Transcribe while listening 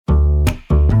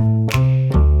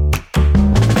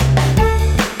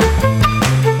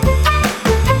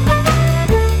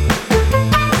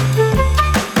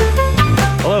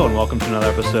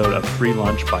episode of Free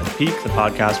Lunch by Peak, the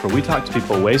podcast where we talk to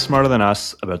people way smarter than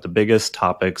us about the biggest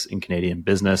topics in Canadian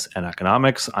business and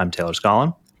economics. I'm Taylor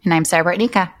Scollin. And I'm Sarah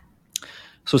Bartnicka.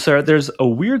 So Sarah, there's a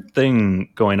weird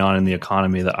thing going on in the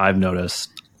economy that I've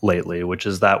noticed lately, which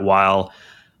is that while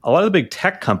a lot of the big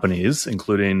tech companies,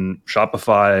 including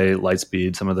Shopify,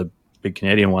 Lightspeed, some of the big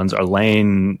Canadian ones, are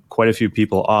laying quite a few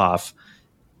people off,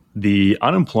 the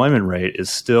unemployment rate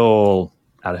is still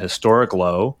at a historic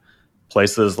low.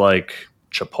 Places like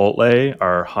Chipotle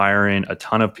are hiring a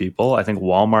ton of people. I think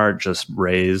Walmart just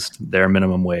raised their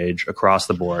minimum wage across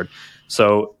the board.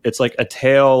 So it's like a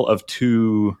tale of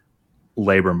two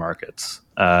labor markets.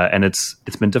 And it's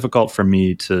been difficult for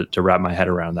me to wrap my head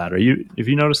around that. Have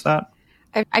you noticed that?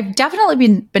 I've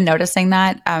definitely been noticing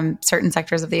that certain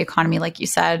sectors of the economy, like you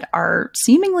said, are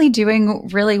seemingly doing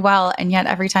really well. And yet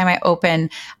every time I open,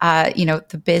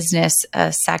 the business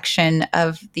section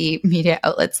of the media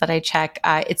outlets that I check,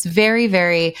 it's very,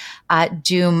 very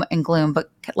doom and gloom.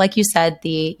 But like you said,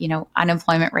 the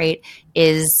unemployment rate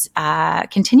is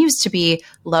continues to be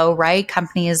low, right?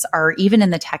 Companies are, even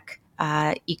in the tech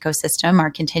ecosystem, are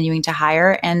continuing to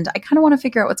hire. And I kind of want to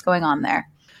figure out what's going on there.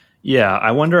 Yeah, I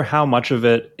wonder how much of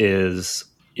it is,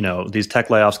 these tech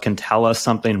layoffs can tell us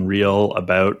something real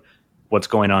about what's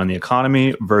going on in the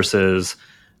economy versus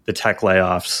the tech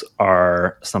layoffs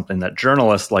are something that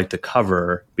journalists like to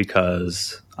cover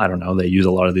because, I don't know, they use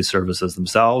a lot of these services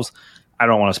themselves. I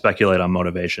don't want to speculate on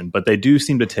motivation, but they do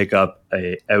seem to take up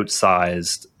a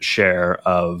outsized share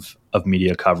of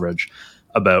media coverage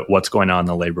about what's going on in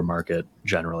the labor market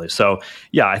generally. So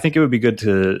yeah, I think it would be good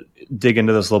to dig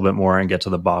into this a little bit more and get to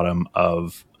the bottom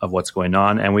of what's going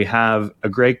on. And we have a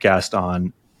great guest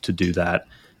on to do that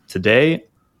today.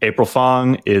 April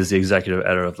Fong is the executive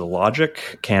editor of The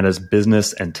Logic, Canada's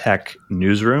business and tech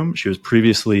newsroom. She was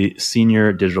previously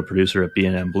senior digital producer at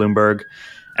B&M Bloomberg,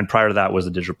 and prior to that was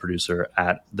a digital producer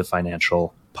at The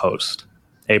Financial Post.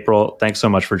 April, thanks so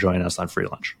much for joining us on Free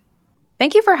Lunch.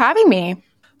 Thank you for having me.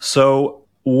 So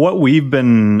what we've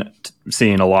been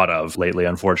seeing a lot of lately,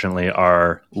 unfortunately,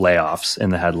 are layoffs in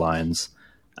the headlines.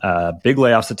 Big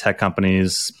layoffs at tech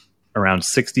companies. Around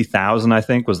 60,000, I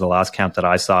think, was the last count that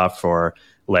I saw for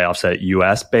layoffs at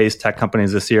US-based tech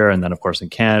companies this year. And then, of course, in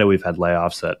Canada, we've had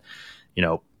layoffs at,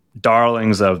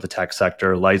 darlings of the tech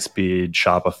sector, Lightspeed,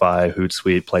 Shopify,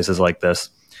 Hootsuite, places like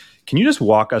this. Can you just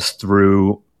walk us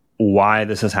through why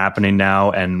this is happening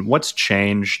now and what's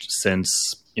changed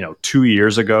since 2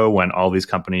 years ago when all these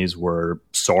companies were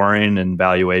soaring in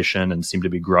valuation and seemed to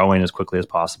be growing as quickly as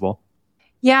possible?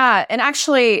 Yeah. And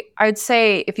actually, I'd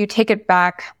say if you take it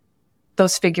back,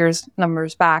 those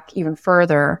numbers back even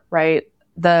further, right?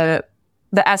 The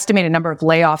estimated number of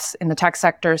layoffs in the tech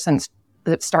sector since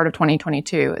the start of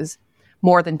 2022 is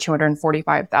more than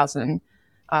 245,000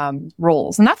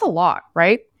 roles. And that's a lot,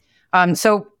 right?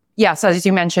 So yes, as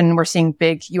you mentioned, we're seeing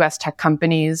big U.S. tech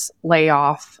companies lay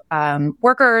off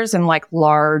workers and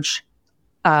large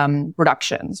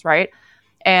reductions, right?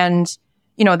 And,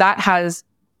 that has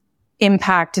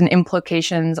impact and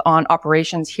implications on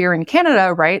operations here in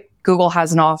Canada, right? Google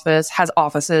has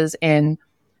offices in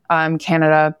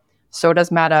Canada, so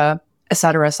does Meta, et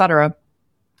cetera, et cetera.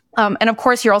 And of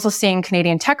course, you're also seeing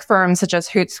Canadian tech firms such as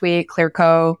Hootsuite,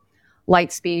 Clearco,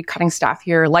 Lightspeed cutting staff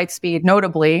here. Lightspeed,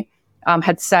 notably,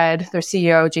 had said, their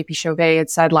CEO, JP Chauvet, had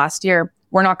said last year,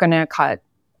 we're not going to cut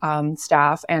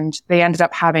staff. And they ended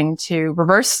up having to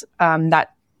reverse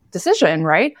that decision,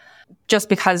 right? Just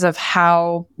because of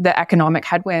how the economic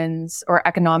headwinds or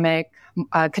economic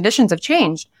conditions have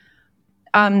changed.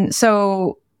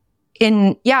 So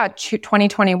in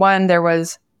 2021, there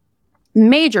was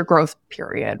major growth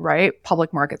period, right?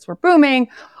 Public markets were booming.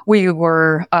 We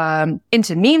were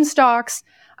into meme stocks.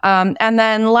 And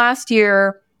then last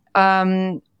year,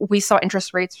 we saw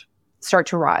interest rates start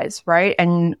to rise, right?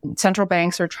 And central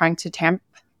banks are trying to tamp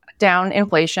down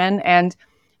inflation. And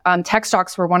tech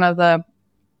stocks were one of the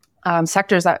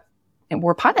sectors that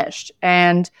were punished.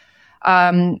 And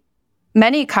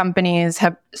many companies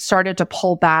have started to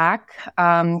pull back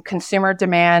consumer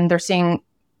demand. They're seeing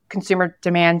consumer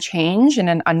demand change in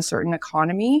an uncertain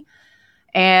economy.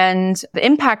 And the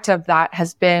impact of that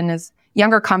has been is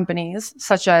younger companies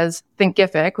such as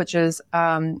Thinkific, which is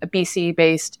a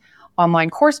BC-based online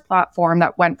course platform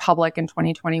that went public in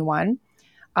 2021.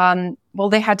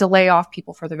 They had to lay off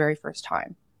people for the very first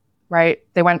time, right?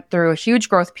 They went through a huge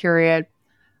growth period,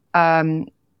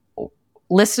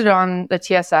 listed on the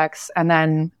TSX, and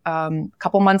then a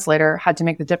couple months later had to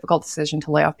make the difficult decision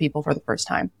to lay off people for the first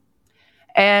time.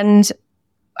 And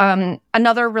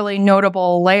another really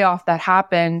notable layoff that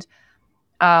happened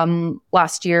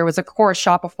last year was, of course,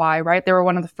 Shopify, right? They were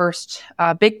one of the first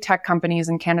big tech companies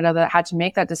in Canada that had to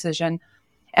make that decision.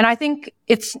 And I think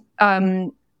it's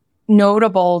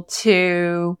notable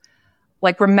to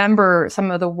remember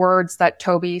some of the words that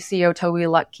CEO Toby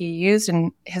Lutke used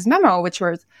in his memo, which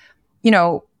was,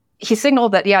 he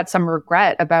signaled that he had some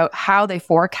regret about how they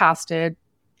forecasted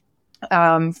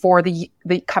for the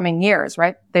coming years,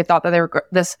 right? They thought that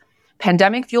this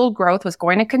pandemic-fueled growth was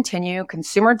going to continue.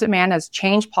 Consumer demand has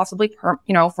changed possibly,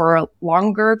 for a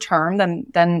longer term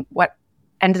than what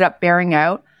ended up bearing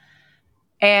out.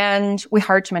 And we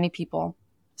hired too many people.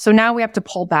 So now we have to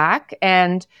pull back.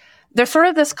 And there's sort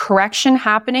of this correction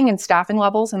happening in staffing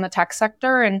levels in the tech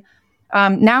sector. And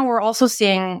now we're also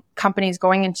seeing companies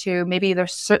going into maybe their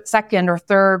second or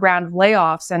third round of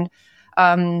layoffs. And,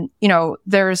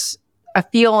 there's a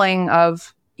feeling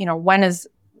of, when is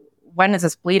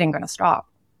this bleeding going to stop?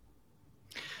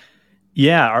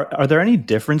 Yeah. Are there any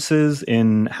differences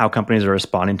in how companies are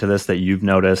responding to this that you've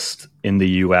noticed in the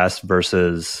US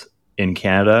versus in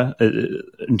Canada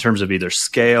in terms of either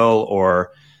scale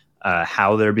or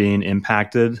how they're being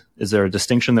impacted? Is there a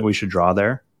distinction that we should draw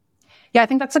there? Yeah, I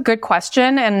think that's a good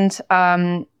question. And,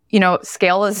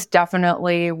 scale is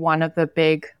definitely one of the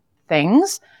big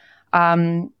things.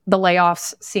 The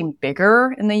layoffs seem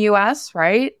bigger in the US,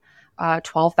 right?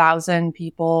 12,000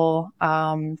 people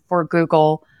for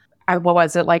Google. What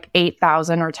was it,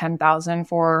 8,000 or 10,000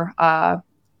 for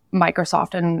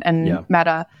Microsoft and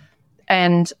Meta?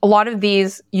 And a lot of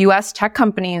these US tech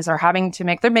companies are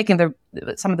they're making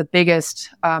some of the biggest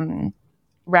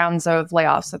rounds of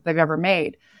layoffs that they've ever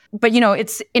made. But,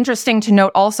 it's interesting to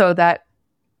note also that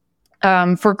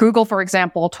for Google, for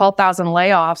example, 12,000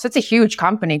 layoffs, it's a huge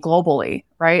company globally,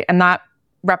 right? And that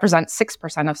represents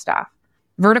 6% of staff.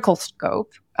 Vertical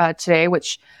Scope today,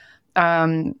 which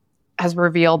has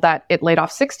revealed that it laid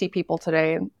off 60 people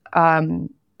today,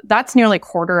 that's nearly a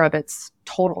quarter of its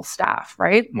total staff,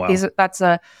 right? Wow. It's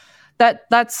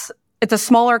a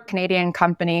smaller Canadian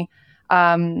company,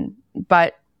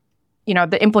 but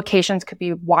the implications could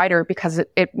be wider because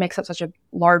it makes up such a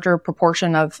larger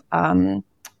proportion of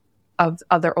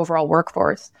their overall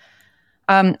workforce.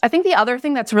 I think the other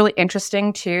thing that's really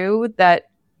interesting too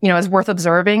that is worth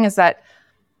observing is that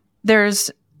there's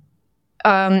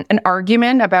an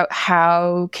argument about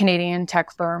how Canadian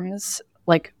tech firms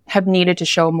have needed to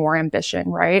show more ambition,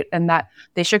 right? And that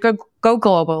they should go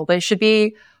global. They should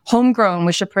be homegrown.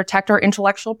 We should protect our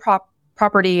intellectual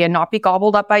property and not be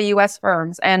gobbled up by US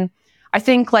firms. And I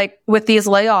think with these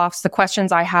layoffs, the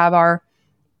questions I have are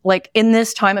in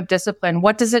this time of discipline,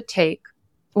 what does it take?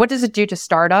 What does it do to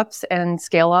startups and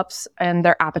scale ups and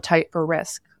their appetite for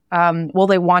risk? Will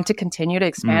they want to continue to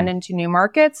expand into new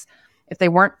markets? If they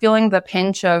weren't feeling the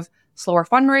pinch of slower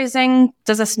fundraising,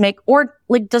 does this make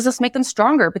them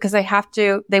stronger because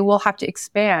they will have to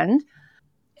expand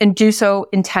and do so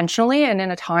intentionally and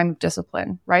in a time of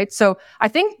discipline, right? So I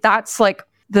think that's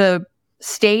the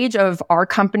stage of our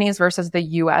companies versus the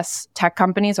US tech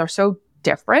companies are so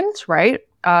different, right?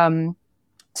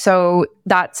 So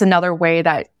that's another way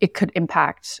that it could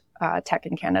impact tech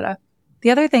in Canada. The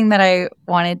other thing that I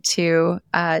wanted to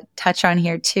touch on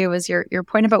here too is your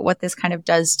point about what this kind of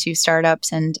does to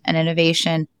startups and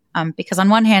innovation. Because on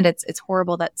one hand, it's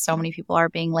horrible that so many people are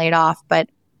being laid off, but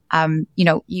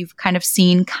you've kind of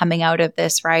seen coming out of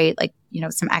this, right?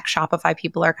 Some ex-Shopify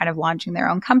people are kind of launching their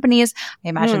own companies. I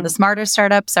imagine the smarter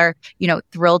startups are,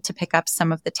 thrilled to pick up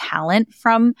some of the talent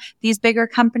from these bigger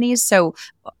companies. So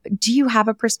do you have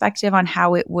a perspective on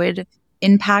how it would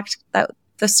impact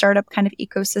the startup kind of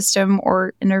ecosystem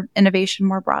or innovation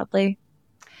more broadly?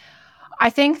 I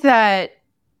think that,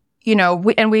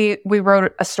 we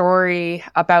wrote a story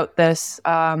about this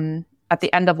at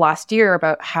the end of last year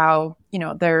about how,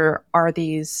 there are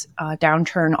these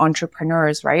downturn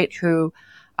entrepreneurs, right, who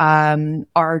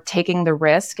are taking the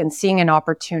risk and seeing an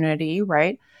opportunity,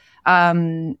 right?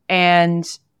 And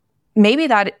maybe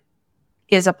that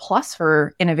is a plus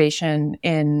for innovation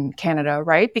in Canada,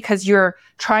 right? Because you're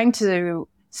trying to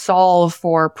solve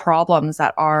for problems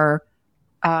that are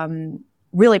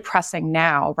really pressing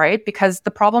now, right? Because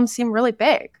the problems seem really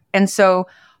big. And so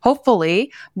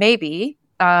hopefully, maybe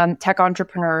tech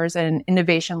entrepreneurs and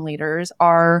innovation leaders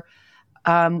are,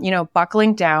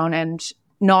 buckling down and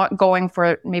not going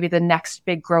for maybe the next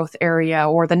big growth area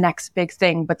or the next big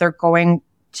thing, but they're going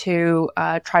to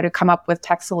try to come up with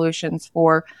tech solutions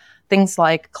for things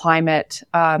like climate,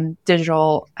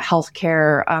 digital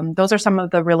healthcare. Those are some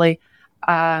of the really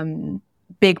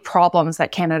big problems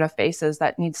that Canada faces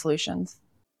that need solutions.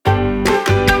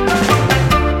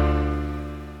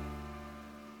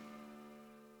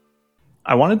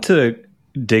 I wanted to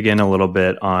dig in a little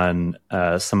bit on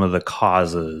some of the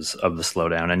causes of the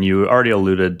slowdown, and you already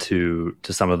alluded to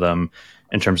some of them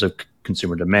in terms of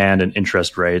consumer demand and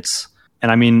interest rates.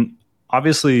 And I mean,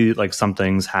 obviously, like some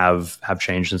things have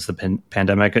changed since the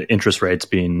pandemic. Interest rates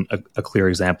being a clear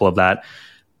example of that.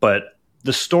 But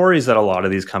the stories that a lot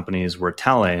of these companies were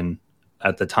telling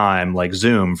at the time, like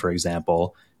Zoom, for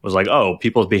example, was like, oh,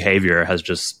 people's behavior has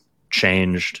just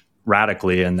changed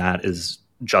radically, and that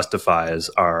justifies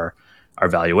our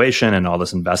valuation and all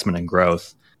this investment and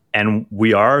growth. And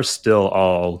we are still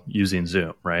all using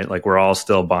Zoom, right? Like we're all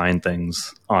still buying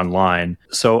things online.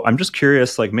 So I'm just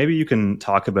curious, like maybe you can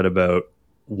talk a bit about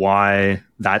why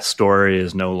that story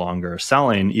is no longer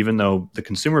selling, even though the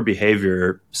consumer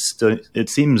behavior still, it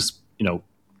seems,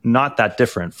 not that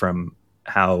different from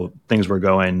how things were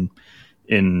going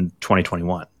in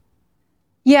 2021.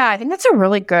 Yeah, I think that's a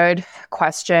really good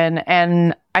question.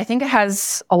 And I think it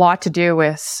has a lot to do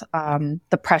with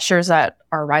the pressures that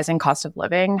our rising cost of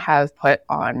living have put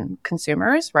on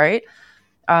consumers, right?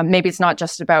 Maybe it's not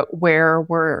just about where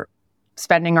we're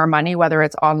spending our money, whether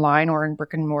it's online or in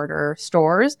brick and mortar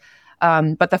stores,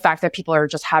 but the fact that people are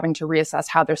just having to reassess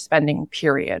how they're spending,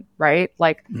 period, right?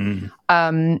 Like,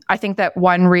 I think that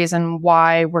one reason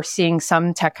why we're seeing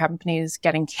some tech companies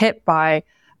getting hit by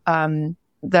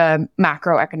the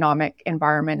macroeconomic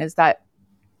environment is that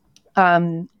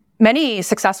many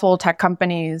successful tech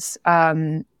companies,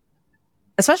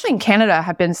 especially in Canada,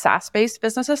 have been SaaS-based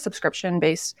businesses,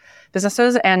 subscription-based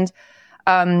businesses, and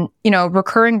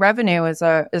recurring revenue is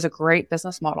a great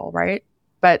business model, right?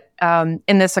 But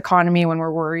in this economy, when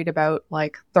we're worried about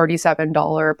like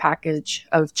 $37 package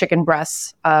of chicken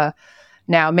breasts,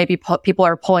 now maybe people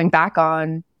are pulling back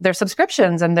on their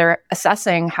subscriptions and they're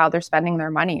assessing how they're spending their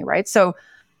money, right? So,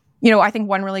 I think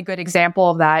one really good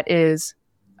example of that is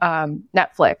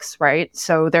Netflix, right?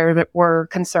 So there were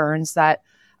concerns that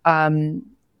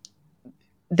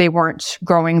they weren't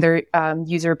growing their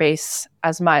user base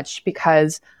as much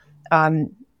because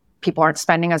people aren't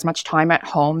spending as much time at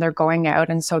home. They're going out,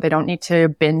 and so they don't need to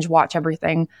binge watch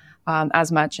everything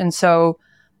as much. And so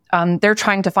they're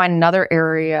trying to find another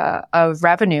area of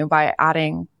revenue by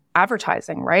adding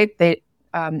advertising, right? They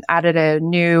added a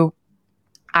new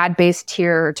ad-based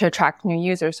tier to attract new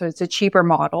users. So it's a cheaper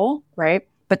model, right?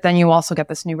 But then you also get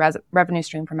this new revenue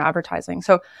stream from advertising.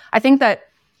 So I think that,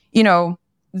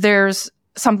 there's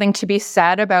something to be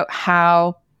said about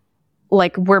how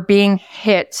like we're being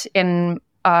hit in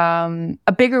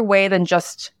a bigger way than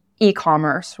just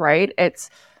e-commerce, right?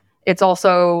 It's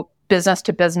also business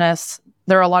to business.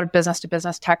 There are a lot of business to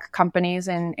business tech companies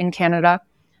in Canada.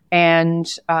 And,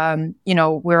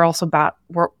 we're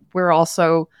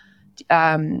also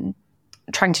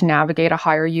trying to navigate a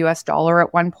higher US dollar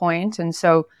at one point. And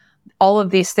so all of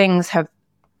these things have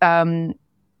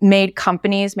made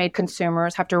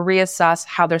consumers have to reassess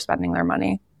how they're spending their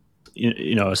money.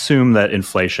 Assume that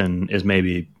inflation is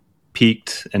maybe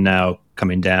peaked and now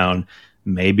coming down.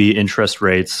 Maybe interest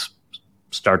rates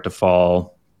start to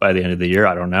fall by the end of the year.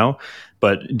 I don't know.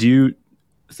 But do you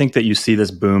think that you see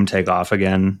this boom take off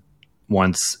again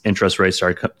once interest rates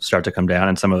start to come down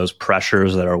and some of those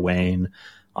pressures that are weighing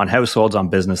on households, on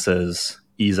businesses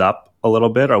ease up a little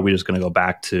bit? Are we just going to go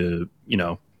back to,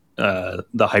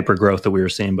 the hyper growth that we were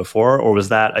seeing before? Or was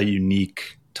that a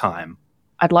unique time?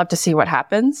 I'd love to see what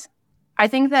happens. I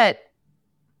think that,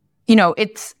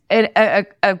 it's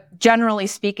generally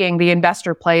speaking, the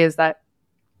investor play is that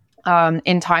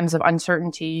in times of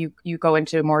uncertainty, you go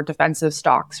into more defensive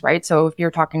stocks, right? So if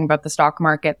you're talking about the stock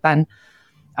market, then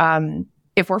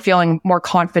if we're feeling more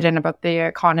confident about the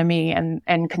economy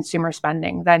and consumer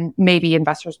spending, then maybe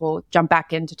investors will jump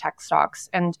back into tech stocks.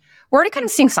 And we're already kind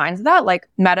of seeing signs of that, like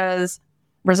Meta's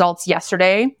results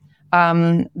yesterday.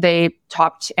 They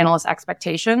topped analyst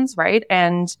expectations, right?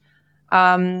 And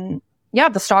the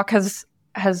stock has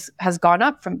gone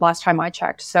up from last time I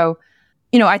checked. So,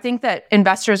 I think that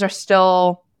investors are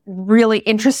still really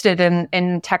interested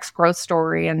in tech's growth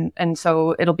story. And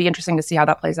so it'll be interesting to see how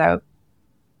that plays out.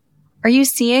 Are you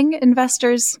seeing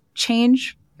investors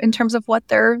change in terms of what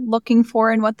they're looking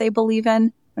for and what they believe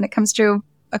in when it comes to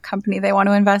a company they want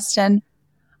to invest in?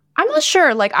 I'm not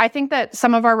sure. Like, I think that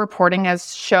some of our reporting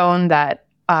has shown that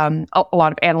a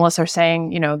lot of analysts are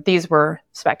saying, these were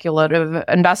speculative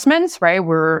investments, right?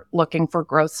 We're looking for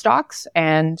growth stocks,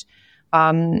 and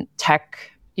tech,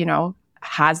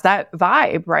 has that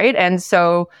vibe, right? And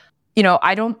so,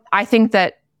 I think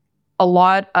that a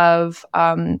lot of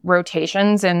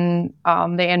rotations in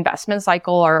the investment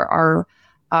cycle are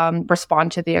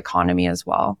respond to the economy as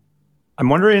well. I'm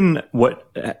wondering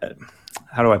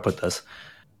how do I put this?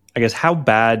 I guess, how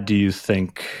bad do you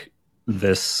think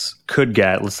this could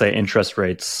get, let's say interest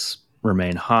rates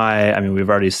remain high. I mean, we've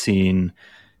already seen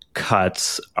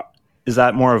cuts. Is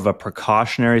that more of a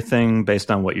precautionary thing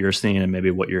based on what you're seeing and maybe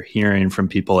what you're hearing from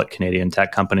people at Canadian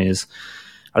tech companies?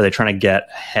 Are they trying to get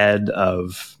ahead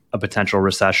of a potential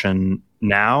recession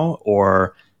now,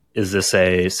 or is this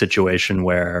a situation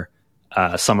where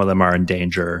some of them are in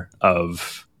danger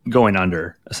of going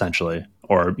under, essentially,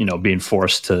 or being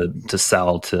forced to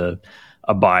sell to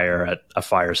a buyer at a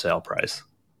fire sale price?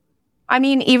 I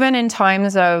mean, even in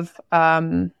times of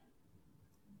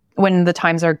when the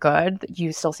times are good,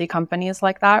 you still see companies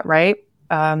like that, right?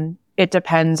 It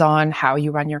depends on how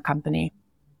you run your company.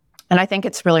 And I think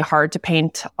it's really hard to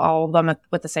paint all of them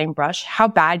with the same brush. How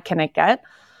bad can it get?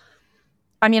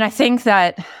 I mean, I think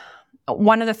that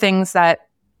one of the things that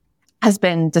has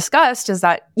been discussed is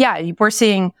that, yeah, we're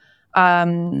seeing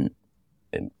tens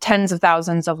of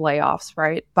thousands of layoffs,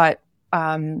 right? But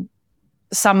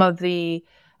some of the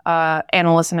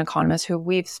analysts and economists who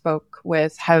we've spoke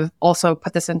with have also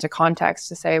put this into context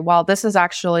to say, well, this is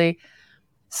actually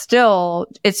still,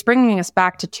 it's bringing us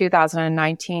back to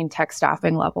 2019 tech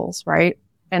staffing levels, right?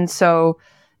 And so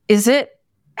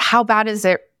how bad is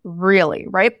it really,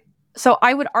 right? So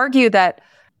I would argue that,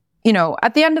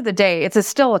 at the end of the day, it's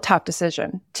still a tough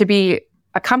decision to be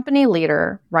a company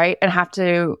leader, right? And have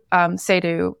to say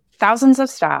to thousands of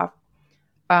staff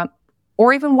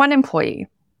or even one employee,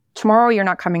 tomorrow you're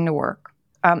not coming to work.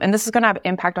 And this is going to have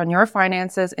impact on your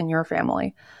finances and your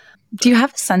family. Do you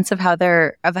have a sense of how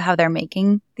they're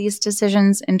making these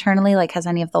decisions internally? Like, has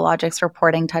any of the Logix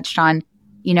reporting touched on,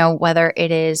 whether it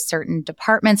is certain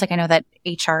departments? Like, I know that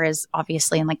HR is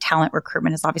obviously, and like talent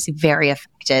recruitment is obviously very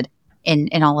affected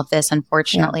in all of this,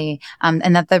 unfortunately. Yeah.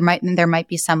 And that there might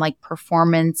be some like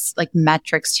performance, like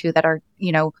metrics too, that are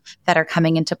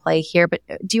coming into play here. But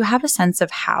do you have a sense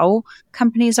of how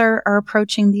companies are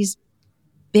approaching these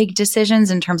big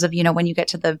decisions in terms of, when you get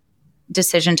to the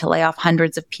decision to lay off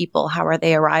hundreds of people, how are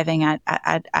they arriving at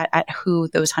who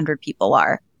those 100 people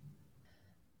are?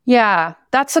 Yeah,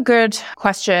 that's a good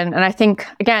question. And I think,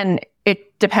 again,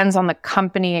 it depends on the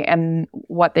company and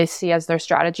what they see as their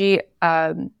strategy.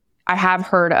 I have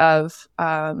heard of,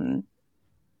 anecdotally,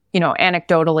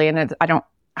 and I don't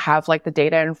have like the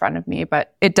data in front of me,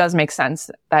 but it does make sense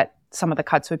that some of the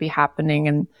cuts would be happening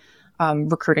in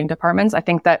recruiting departments. I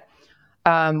think that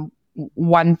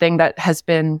one thing that has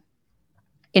been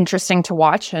interesting to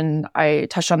watch, and I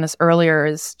touched on this earlier,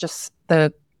 is just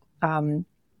the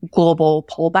global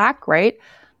pullback, right?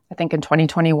 I think in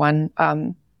 2021,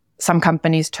 some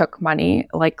companies took money,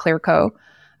 like Clearco,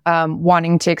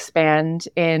 wanting to expand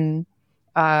in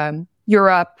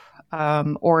Europe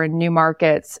or in new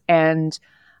markets, and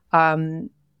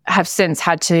have since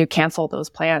had to cancel those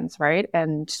plans, right?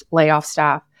 And lay off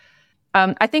staff.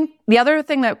 I think the other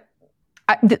thing that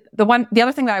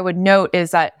I would note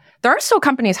is that there are still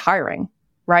companies hiring,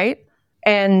 right?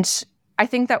 And I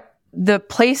think that the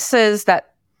places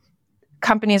that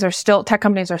tech companies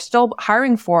are still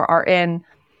hiring for are in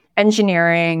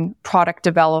engineering, product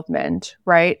development,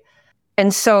 right?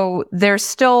 And so there's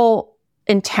still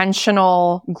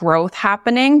intentional growth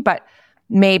happening, but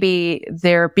maybe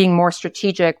they're being more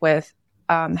strategic with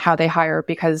how they hire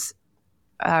because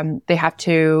they have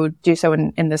to do so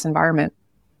in this environment.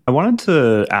 I wanted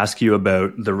to ask you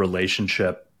about the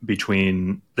relationship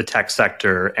between the tech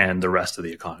sector and the rest of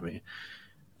the economy.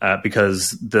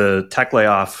 Because the tech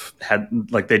layoff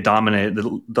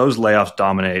those layoffs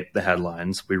dominate the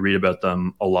headlines. We read about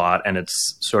them a lot, and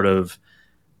it's sort of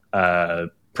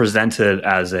presented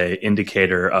as a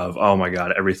indicator of, oh my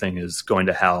God, everything is going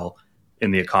to hell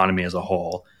in the economy as a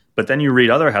whole. But then you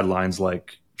read other headlines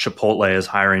like Chipotle is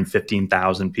hiring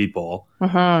 15,000 people,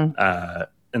 and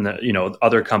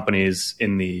other companies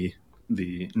in the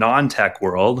non-tech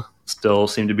world still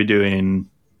seem to be doing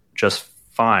just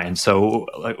fine. So,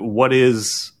 what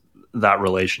is that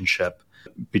relationship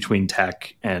between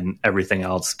tech and everything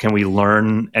else? Can we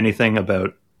learn anything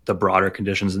about the broader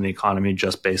conditions in the economy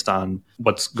just based on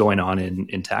what's going on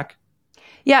in tech?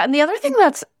 Yeah, and the other thing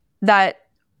that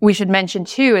we should mention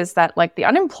too is that like the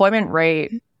unemployment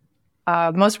rate,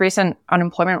 most recent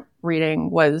unemployment reading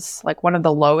was like one of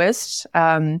the lowest.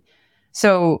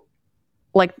 So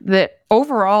like the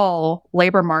overall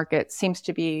labor market seems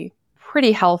to be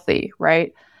pretty healthy,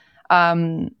 right?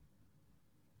 So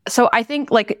I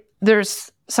think like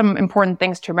there's some important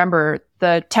things to remember.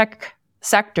 The tech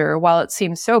sector, while it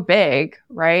seems so big,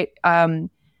 right?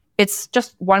 It's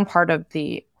just one part of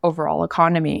the overall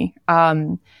economy,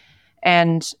 and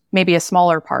maybe a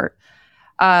smaller part.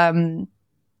 And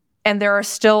there are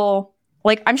still,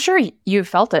 like, I'm sure you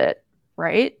felt it,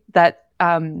 right? That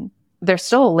there's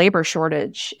still a labor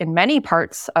shortage in many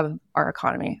parts of our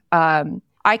economy.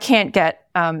 I can't get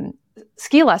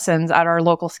ski lessons at our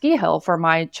local ski hill for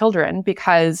my children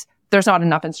because there's not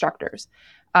enough instructors.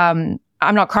 I'm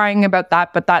not crying about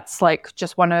that, but that's like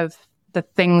just one of the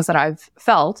things that I've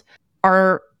felt.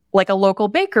 Are like a local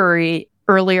bakery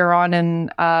earlier on in,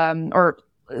 or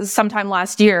sometime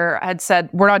last year had said,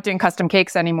 we're not doing custom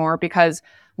cakes anymore because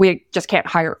we just can't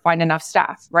find enough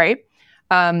staff, right?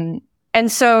 And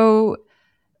so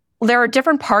there are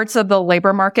different parts of the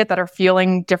labor market that are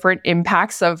feeling different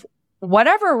impacts of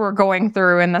whatever we're going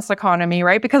through in this economy,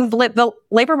 right? Because the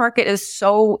labor market is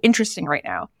so interesting right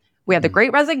now. We had the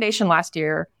Great Resignation last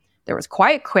year. There was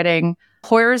quiet quitting.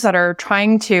 Employers that are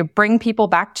trying to bring people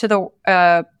back to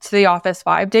the office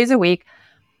 5 days a week.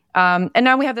 And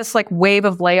now we have this like wave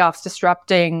of layoffs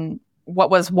disrupting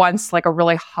what was once like a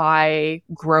really high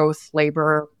growth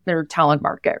labor or talent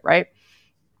market, right?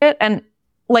 And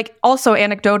like also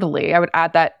anecdotally, I would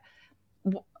add that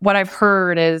what I've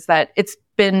heard is that it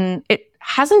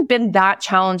hasn't been that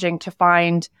challenging to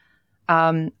find,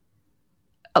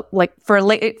 like for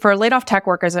laid off tech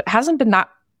workers, it hasn't been that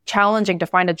challenging to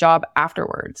find a job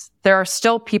afterwards. There are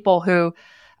still people who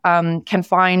can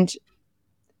find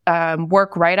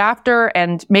work right after,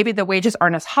 and maybe the wages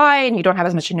aren't as high and you don't have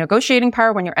as much negotiating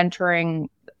power when you're entering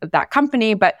that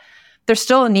company, but there's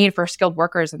still a need for skilled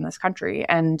workers in this country.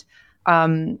 And,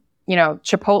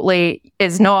 Chipotle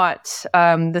is not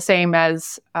the same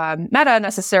as Meta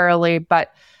necessarily,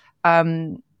 but, at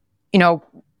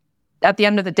the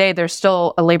end of the day, there's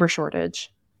still a labor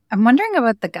shortage. I'm wondering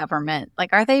about the government.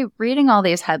 Like, are they reading all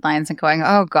these headlines and going,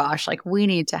 oh gosh, like we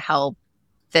need to help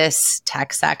this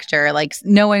tech sector, like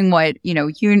knowing what,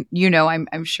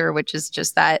 I'm sure, which is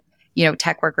just that,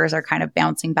 tech workers are kind of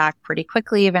bouncing back pretty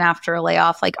quickly, even after a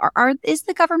layoff. Like, is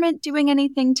the government doing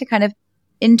anything to kind of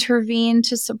intervene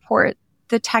to support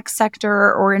the tech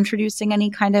sector or introducing any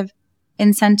kind of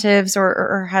incentives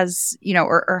or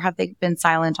have they been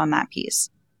silent on that piece?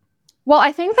 Well,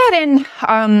 I think that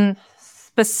in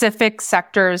specific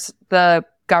sectors, the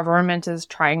government is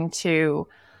trying to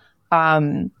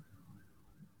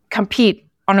compete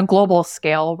on a global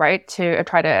scale, right? To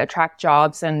try to attract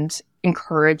jobs and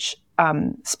encourage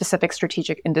specific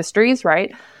strategic industries,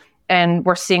 right? And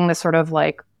we're seeing this sort of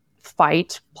like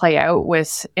fight play out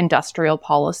with industrial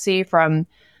policy from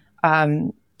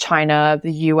China,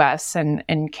 the US,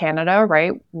 and Canada,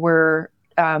 right? We're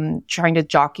trying to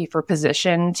jockey for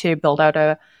position to build out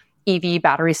a EV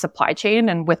battery supply chain.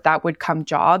 And with that would come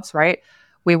jobs, right?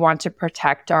 We want to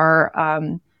protect our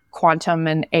quantum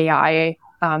and AI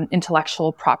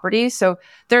intellectual property. So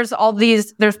there's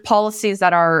policies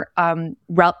that are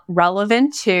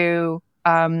relevant to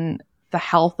the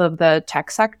health of the tech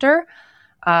sector.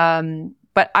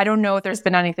 But I don't know if there's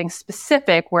been anything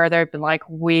specific where they've been like,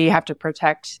 we have to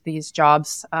protect these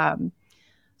jobs.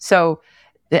 So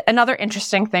another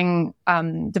interesting thing,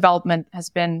 development has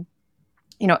been,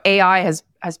 AI has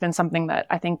been something that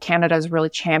I think Canada has really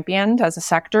championed as a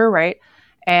sector, right?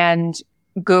 And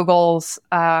Google's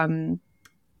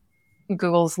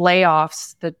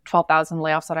layoffs, the 12,000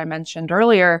 layoffs that I mentioned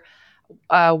earlier,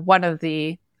 one of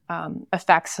the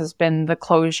effects has been the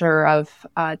closure of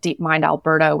DeepMind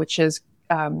Alberta, which is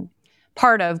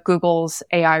part of Google's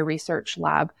AI research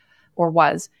lab, or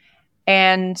was.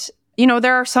 And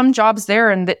there are some jobs there,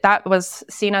 and that was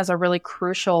seen as a really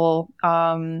crucial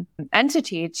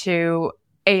entity to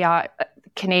AI,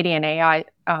 Canadian AI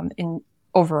in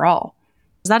overall.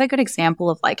 Is that a good example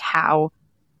of like how,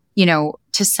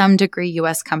 to some degree,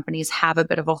 U.S. companies have a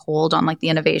bit of a hold on like the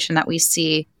innovation that we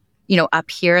see,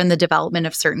 up here in the development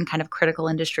of certain kind of critical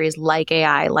industries like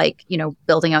AI, like,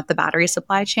 building out the battery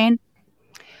supply chain?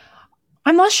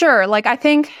 I'm not sure. Like, I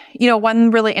think,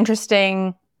 one really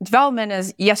interesting development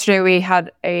is yesterday we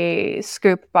had a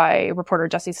scoop by reporter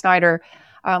Jesse Snyder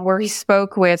where he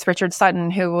spoke with Richard Sutton,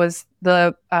 who was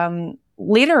the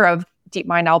leader of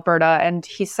DeepMind Alberta. And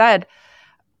he said,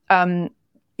 I'm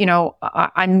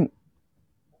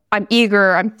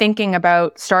eager, I'm thinking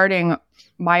about starting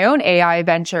my own AI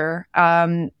venture.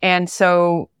 And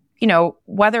so,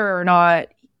 whether or not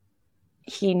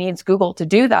he needs Google to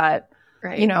do that,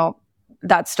 right,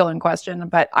 that's still in question.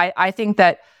 But I think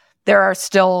that there are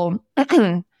still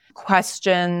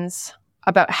questions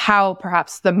about how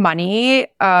perhaps the money,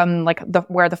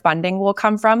 where the funding will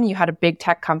come from. You had a big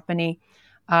tech company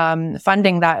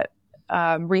funding that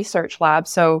research lab.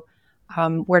 So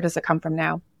where does it come from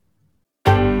now?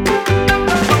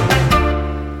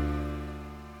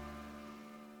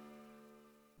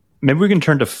 Maybe we can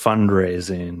turn to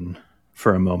fundraising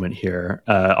for a moment here.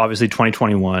 Obviously,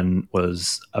 2021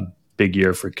 was a big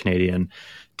year for Canadian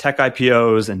tech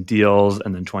IPOs and deals,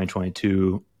 and then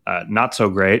 2022 not so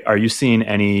great. Are you seeing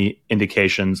any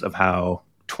indications of how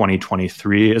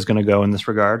 2023 is going to go in this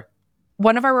regard?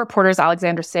 One of our reporters,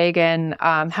 Alexander Sagan,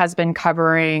 has been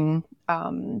covering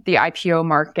the IPO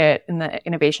market in the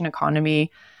innovation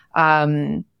economy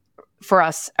for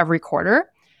us every quarter.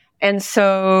 And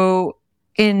so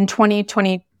in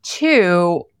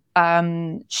 2022,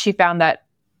 she found that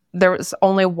there was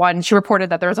only one, she reported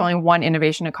that there was only one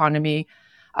innovation economy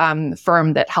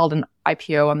firm that held an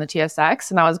IPO on the TSX,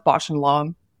 and that was Bausch &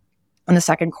 Lomb in the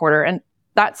second quarter. And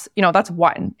that's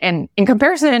one. And in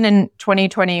comparison, in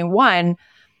 2021,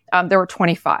 there were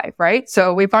 25, right?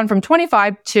 So we've gone from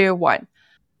 25 to 1.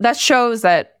 That shows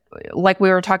that, like we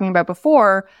were talking about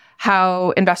before,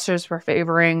 how investors were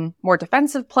favoring more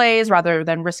defensive plays rather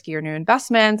than riskier new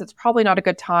investments. It's probably not a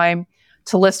good time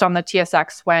to list on the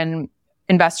TSX when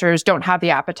investors don't have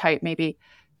the appetite maybe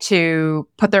to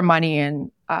put their money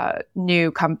in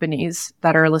new companies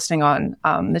that are listing on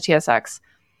the TSX.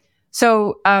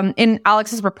 So in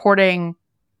Alex's reporting,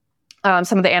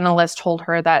 some of the analysts told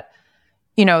her that,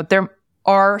 there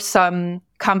are some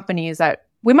companies that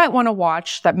we might want to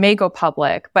watch that may go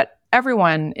public, but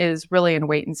everyone is really in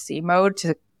wait and see mode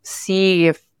to see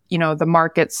if, the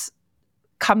markets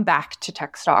come back to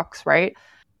tech stocks, right?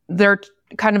 There are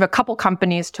kind of a couple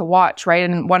companies to watch, right?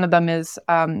 And one of them is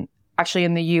actually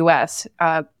in the US,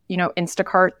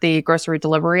 Instacart, the grocery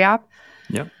delivery app.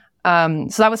 Yeah.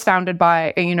 So that was founded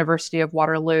by a University of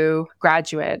Waterloo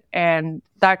graduate. And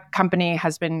that company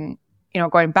has been,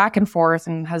 going back and forth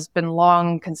and has been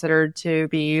long considered to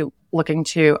be looking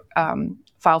to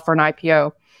file for an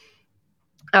IPO.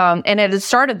 And it had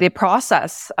started the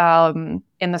process in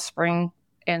the spring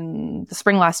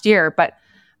last year, but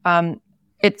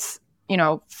it's,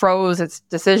 froze its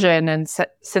decision and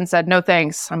since said, no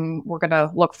thanks, we're going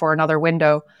to look for another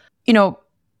window.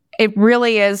 It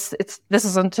really is, this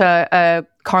isn't a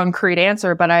concrete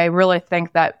answer, but I really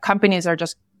think that companies are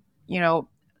just,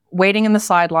 waiting in the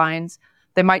sidelines.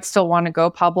 They might still want to go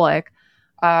public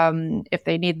if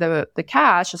they need the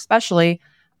cash, especially.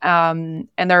 And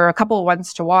there are a couple of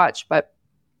ones to watch, but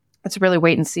it's really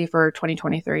wait and see for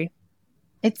 2023.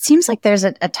 It seems like there's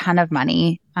a ton of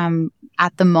money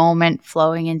at the moment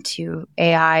flowing into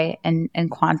AI and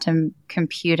quantum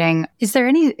computing. Is there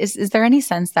any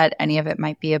sense that any of it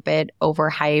might be a bit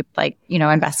overhyped, like,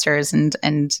 investors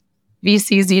and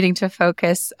VCs needing to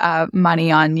focus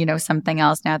money on, something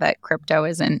else now that crypto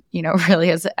isn't, really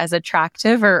as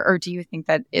attractive? Or do you think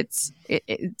that it's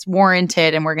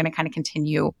warranted and we're going to kind of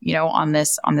continue, on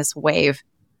this wave?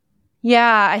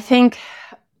 Yeah, I think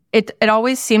it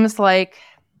always seems like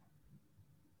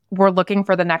we're looking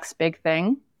for the next big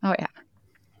thing. Oh, yeah.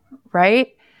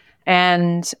 Right?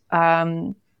 And,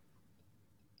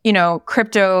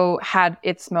 crypto had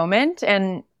its moment,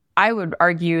 and I would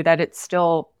argue that it's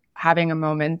still having a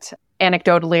moment.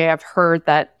 Anecdotally, I've heard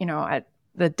that, at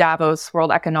the Davos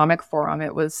World Economic Forum,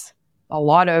 it was a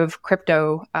lot of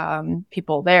crypto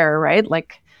people there, right?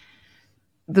 Like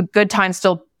the good times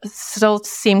still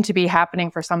seem to be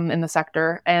happening for some in the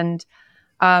sector. And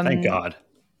thank God.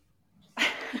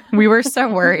 We were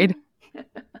so worried.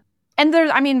 And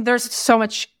there's so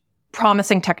much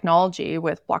promising technology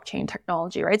with blockchain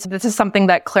technology, right? So this is something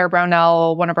that Claire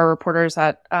Brownell, one of our reporters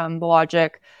at The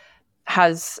Logic,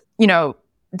 has,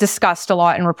 discussed a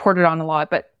lot and reported on a lot.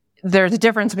 But there's a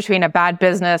difference between a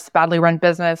badly run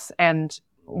business, and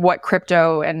what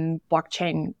crypto and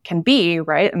blockchain can be,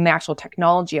 right? And the actual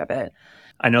technology of it.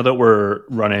 I know that we're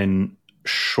running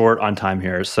short on time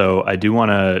here, so I do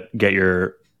want to get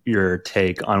your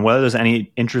take on whether there's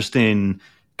any interesting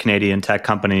Canadian tech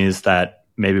companies that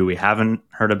maybe we haven't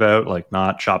heard about, like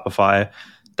not Shopify,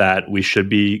 that we should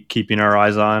be keeping our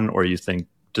eyes on, or you think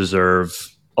deserve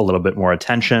a little bit more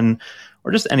attention,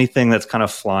 or just anything that's kind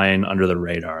of flying under the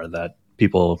radar that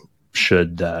people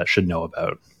should know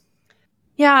about?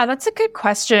 Yeah, that's a good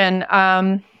question.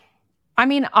 I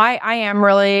am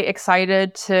really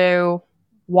excited to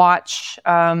watch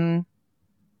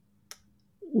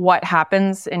what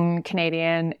happens in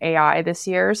Canadian AI this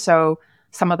year. So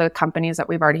some of the companies that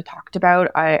we've already talked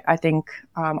about, I think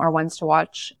are ones to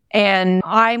watch. And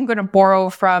I'm going to borrow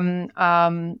from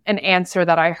an answer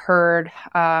that I heard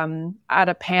at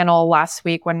a panel last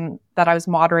week that I was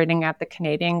moderating at the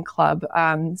Canadian Club.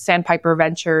 Sandpiper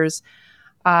Ventures,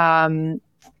 Rhiannon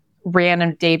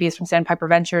Davies from Sandpiper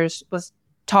Ventures was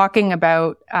talking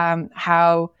about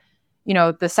how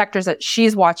the sectors that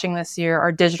she's watching this year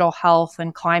are digital health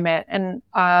and climate. And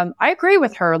I agree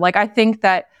with her. Like, I think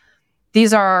that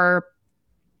these are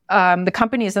the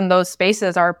companies in those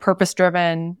spaces are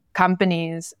purpose-driven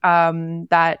companies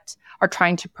that are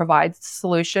trying to provide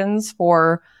solutions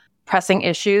for pressing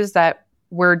issues that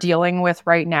we're dealing with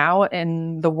right now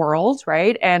in the world,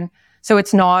 right? And so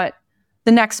it's not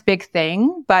the next big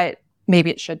thing, but maybe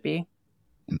it should be.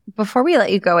 Before we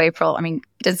let you go, April, I mean, I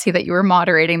did see that you were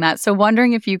moderating that. So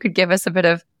wondering if you could give us a bit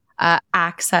of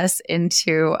access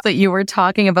into that you were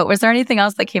talking about. Was there anything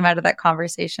else that came out of that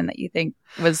conversation that you think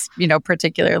was,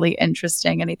 particularly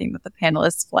interesting? Anything that the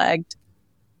panelists flagged?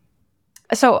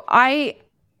 So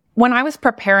when I was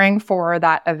preparing for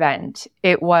that event,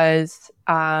 it was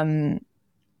after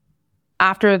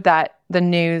that the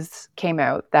news came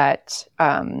out that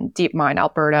DeepMind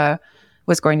Alberta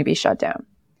was going to be shut down.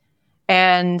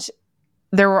 And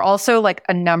there were also like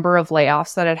a number of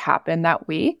layoffs that had happened that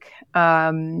week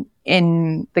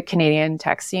in the Canadian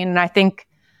tech scene. And I think,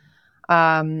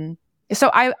 I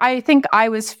think I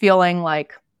was feeling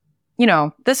like,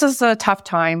 this is a tough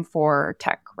time for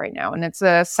tech right now. And it's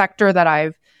a sector that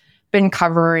I've been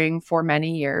covering for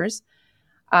many years.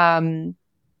 And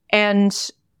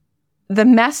the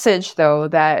message, though,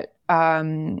 that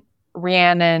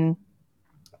Rhiannon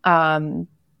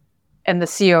and the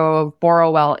CEO of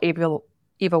Borrowell,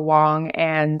 Eva Wong,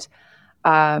 and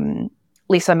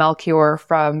Lisa Melchior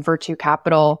from Virtue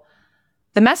Capital,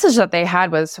 the message that they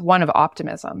had was one of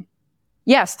optimism.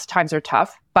 Yes, times are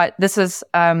tough, but this is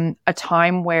a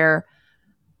time where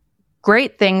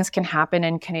great things can happen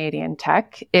in Canadian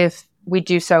tech if we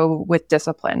do so with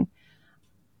discipline.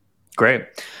 Great.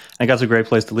 I think that's a great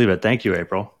place to leave it. Thank you,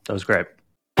 April. That was great.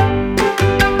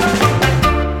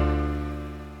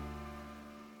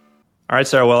 All right,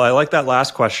 Sarah. Well, I like that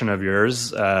last question of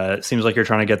yours. It seems like you're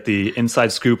trying to get the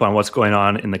inside scoop on what's going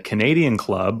on in the Canadian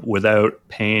club without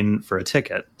paying for a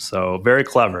ticket. So very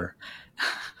clever.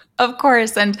 Of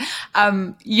course. And,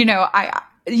 some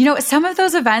of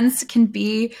those events can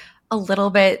be a little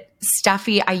bit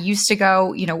stuffy. I used to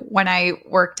go, when I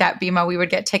worked at BMO, we would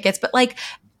get tickets, but like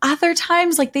other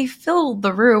times, like they fill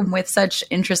the room with such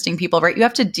interesting people, right? You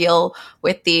have to deal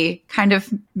with the kind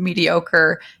of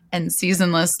mediocre and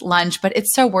seasonless lunch, but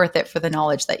it's so worth it for the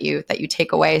knowledge that you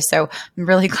take away. So I'm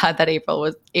really glad that April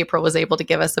was able to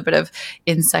give us a bit of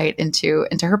insight into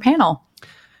her panel.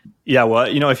 Yeah, well,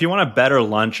 if you want a better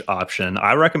lunch option,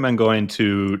 I recommend going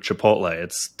to Chipotle.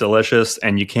 It's delicious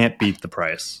and you can't beat the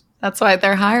price. That's why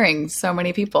they're hiring so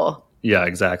many people. Yeah,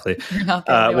 exactly.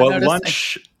 Well,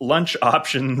 lunch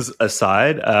options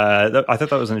aside, I thought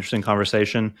that was an interesting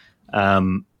conversation.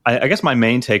 I guess my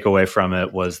main takeaway from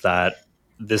it was that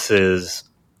this is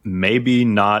maybe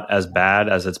not as bad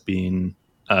as it's being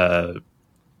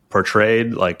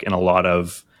portrayed, like in a lot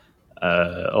of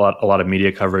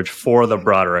media coverage for the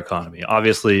broader economy.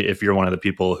 Obviously, if you're one of the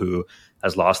people who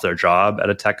has lost their job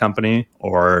at a tech company,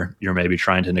 or you're maybe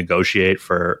trying to negotiate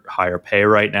for higher pay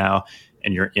right now,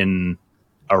 and you're in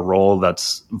a role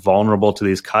that's vulnerable to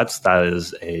these cuts, that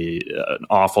is an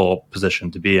awful position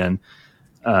to be in.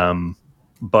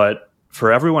 But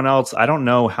for everyone else, I don't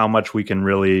know how much we can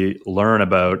really learn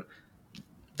about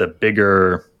the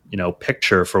bigger,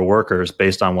 picture for workers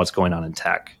based on what's going on in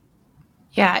tech.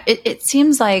 Yeah, it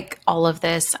seems like all of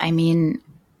this, I mean,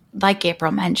 like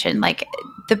April mentioned, like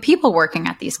the people working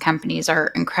at these companies are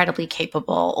incredibly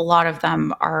capable. A lot of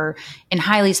them are in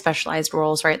highly specialized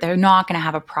roles, right? They're not going to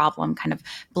have a problem kind of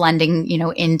blending,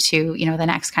 into, the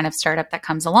next kind of startup that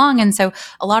comes along. And so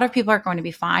a lot of people are going to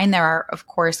be fine. There are, of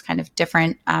course, kind of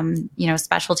different,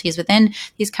 specialties within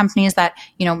these companies that,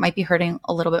 might be hurting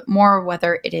a little bit more,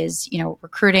 whether it is,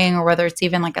 recruiting or whether it's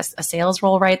even like a sales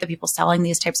role, right? The people selling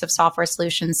these types of software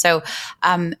solutions. So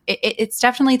it's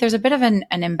definitely, there's a bit of an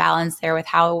imbalance there with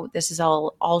how this is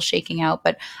all shaking out.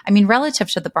 But I mean, relative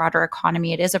to the broader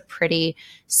economy, it is a pretty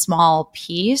small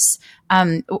piece.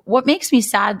 What makes me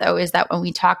sad, though, is that when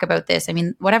we talk about this, I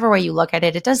mean, whatever way you look at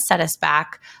it, it does set us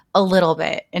back a little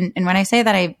bit. And when I say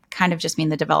that, I kind of just mean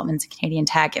the developments in Canadian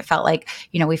tech. It felt like,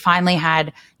 we finally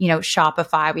had,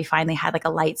 Shopify, we finally had like a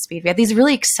Lightspeed. We had these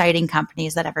really exciting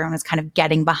companies that everyone was kind of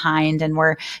getting behind and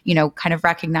were, kind of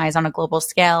recognized on a global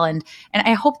scale. And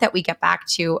I hope that we get back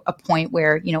to a point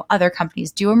where, other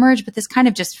companies do emerge, but this kind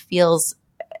of just feels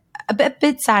a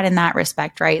bit sad in that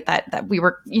respect, right? That we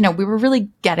were, we were really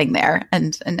getting there,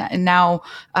 and now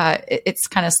it's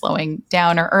kind of slowing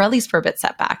down, or at least for a bit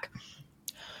setback.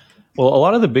 Well, a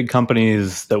lot of the big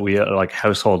companies that we like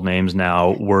household names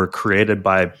now were created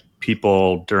by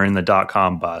people during the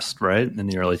 .com bust, right? In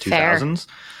the early 2000s.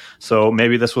 Fair. So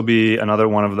maybe this will be another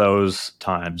one of those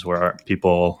times where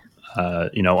people,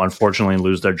 unfortunately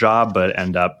lose their job, but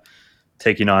end up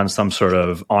taking on some sort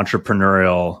of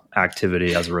entrepreneurial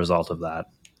activity as a result of that.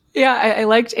 Yeah, I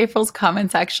liked April's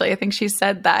comments, actually. I think she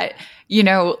said that,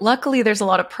 luckily there's a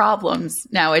lot of problems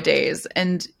nowadays.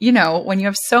 And, when you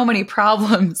have so many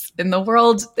problems in the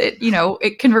world,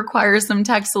 it can require some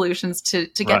tech solutions to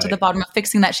get to the bottom of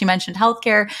fixing that. She mentioned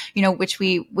healthcare,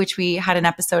 which we had an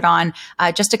episode on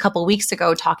just a couple weeks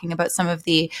ago, talking about some of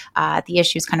the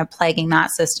issues kind of plaguing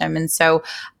that system. And so,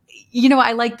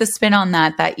 I like the spin on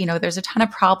that, there's a ton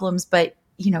of problems, but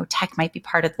tech might be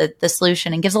part of the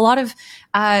solution, and gives a lot of,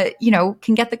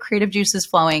 can get the creative juices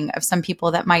flowing of some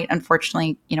people that might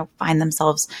unfortunately, find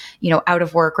themselves, out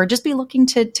of work or just be looking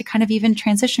to kind of even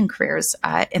transition careers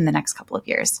in the next couple of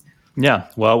years. Yeah.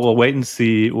 Well, we'll wait and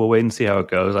see. We'll wait and see how it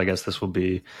goes. I guess this will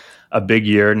be a big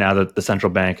year now that the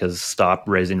central bank has stopped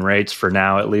raising rates for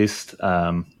now, at least.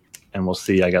 And we'll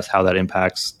see, I guess, how that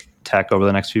impacts tech over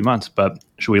the next few months. But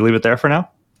should we leave it there for now?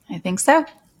 I think so.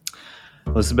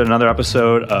 Well, this has been another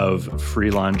episode of Free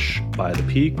Lunch by The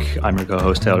Peak. I'm your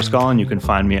co-host, Taylor Scollin. You can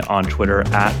find me on Twitter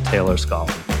at Taylor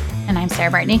Scollin. And I'm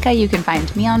Sarah Bartnicka. You can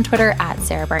find me on Twitter at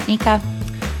Sarah Bartnicka.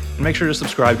 And make sure to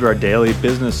subscribe to our daily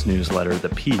business newsletter, The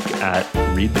Peak, at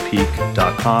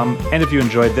readthepeak.com. And if you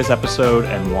enjoyed this episode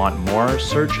and want more,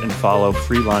 search and follow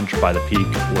Free Lunch by The Peak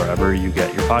wherever you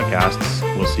get your podcasts.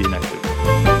 We'll see you next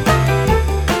week.